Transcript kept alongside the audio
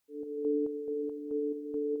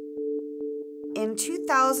In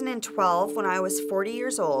 2012, when I was 40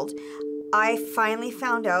 years old, I finally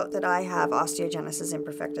found out that I have osteogenesis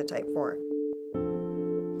imperfecta type 4.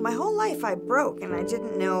 My whole life I broke and I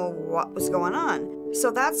didn't know what was going on. So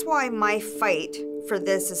that's why my fight for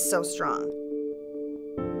this is so strong.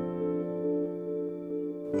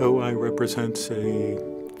 OI represents a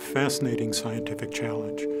fascinating scientific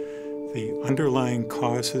challenge. The underlying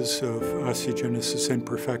causes of osteogenesis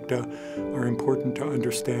imperfecta are important to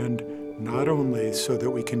understand, not only so that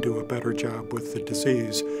we can do a better job with the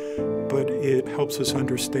disease, but it helps us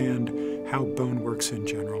understand how bone works in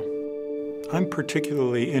general. I'm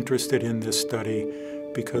particularly interested in this study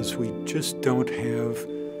because we just don't have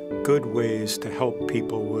good ways to help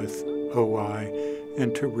people with OI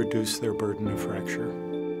and to reduce their burden of fracture.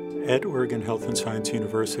 At Oregon Health and Science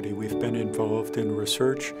University, we've been involved in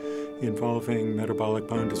research involving metabolic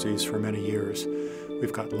bone disease for many years.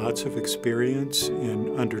 We've got lots of experience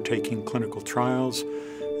in undertaking clinical trials,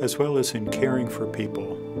 as well as in caring for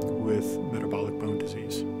people with metabolic bone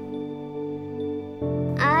disease.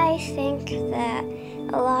 I think that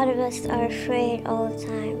a lot of us are afraid all the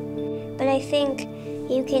time, but I think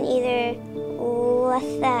you can either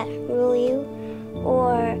let that rule you,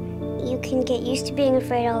 or you can get used to being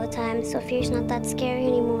afraid all the time, so fear's not that scary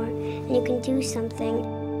anymore, and you can do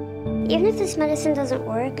something. Even if this medicine doesn't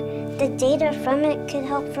work, the data from it could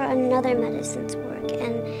help for another medicine to work,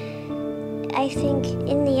 and I think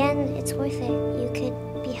in the end, it's worth it. You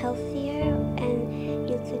could be healthier, and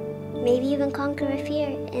you could maybe even conquer a fear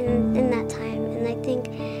in that time, and I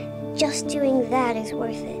think just doing that is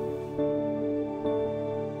worth it.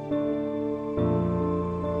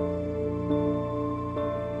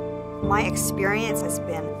 My experience has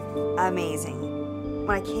been amazing.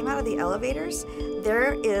 When I came out of the elevators,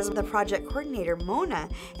 there is the project coordinator, Mona,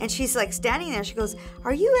 and she's like standing there. She goes,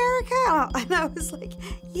 "Are you Erica?" And I was like,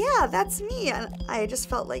 "Yeah, that's me." And I just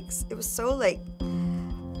felt like it was so like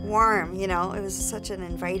warm, you know? It was such an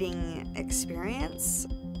inviting experience.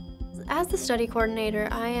 As the study coordinator,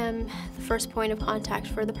 I am the first point of contact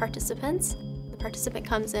for the participants. The participant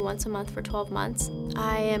comes in once a month for 12 months.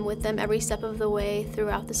 I am with them every step of the way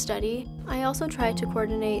throughout the study. I also try to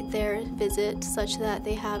coordinate their visit such that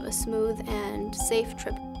they have a smooth and safe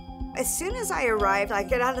trip. As soon as I arrived, I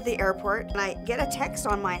get out of the airport and I get a text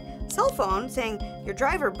on my cell phone saying, "Your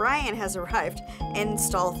driver, Brian, has arrived in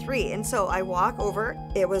stall 3. And so I walk over.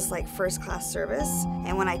 It was like first class service.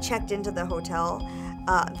 And when I checked into the hotel,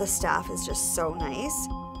 the staff is just so nice.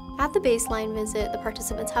 At the baseline visit, the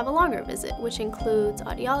participants have a longer visit, which includes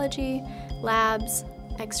audiology, labs,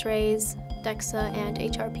 x-rays, DEXA, and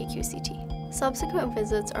HRPQ-CT. Subsequent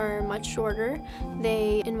visits are much shorter.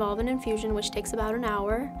 They involve an infusion, which takes about an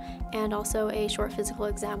hour, and also a short physical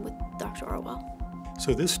exam with Dr. Orwell.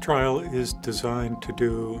 So this trial is designed to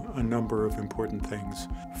do a number of important things.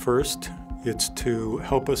 First, it's to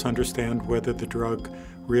help us understand whether the drug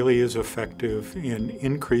really is effective in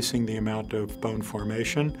increasing the amount of bone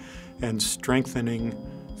formation and strengthening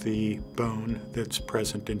the bone that's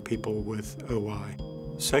present in people with OI.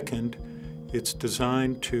 Second, it's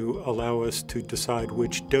designed to allow us to decide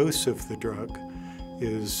which dose of the drug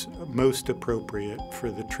is most appropriate for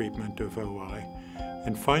the treatment of OI.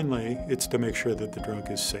 And finally, it's to make sure that the drug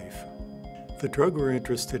is safe. The drug we're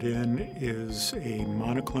interested in is a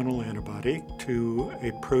monoclonal antibody to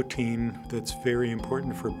a protein that's very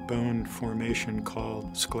important for bone formation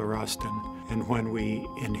called sclerostin. And when we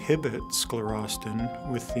inhibit sclerostin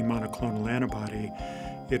with the monoclonal antibody,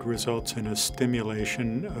 it results in a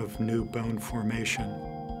stimulation of new bone formation.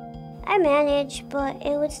 I manage, but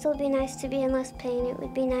it would still be nice to be in less pain. It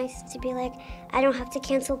would be nice to be like, I don't have to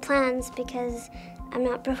cancel plans because I'm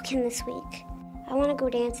not broken this week. I want to go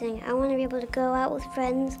dancing. I want to be able to go out with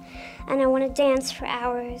friends, and I want to dance for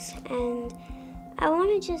hours, and I want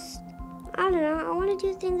to just, I don't know, I want to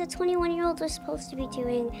do things that 21-year-olds are supposed to be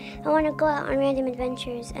doing. I want to go out on random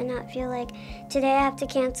adventures and not feel like today I have to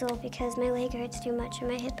cancel because my leg hurts too much or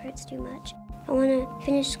my hip hurts too much. I want to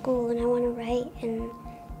finish school and I want to write, and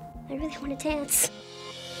I really want to dance.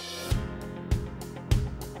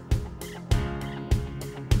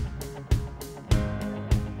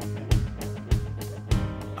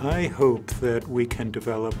 I hope that we can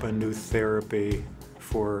develop a new therapy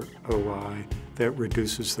for OI that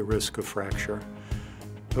reduces the risk of fracture.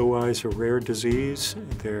 OI is a rare disease.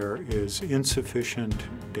 There is insufficient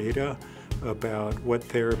data about what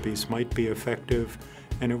therapies might be effective,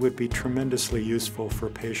 and it would be tremendously useful for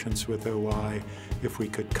patients with OI if we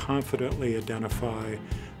could confidently identify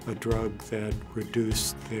a drug that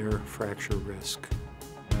reduced their fracture risk.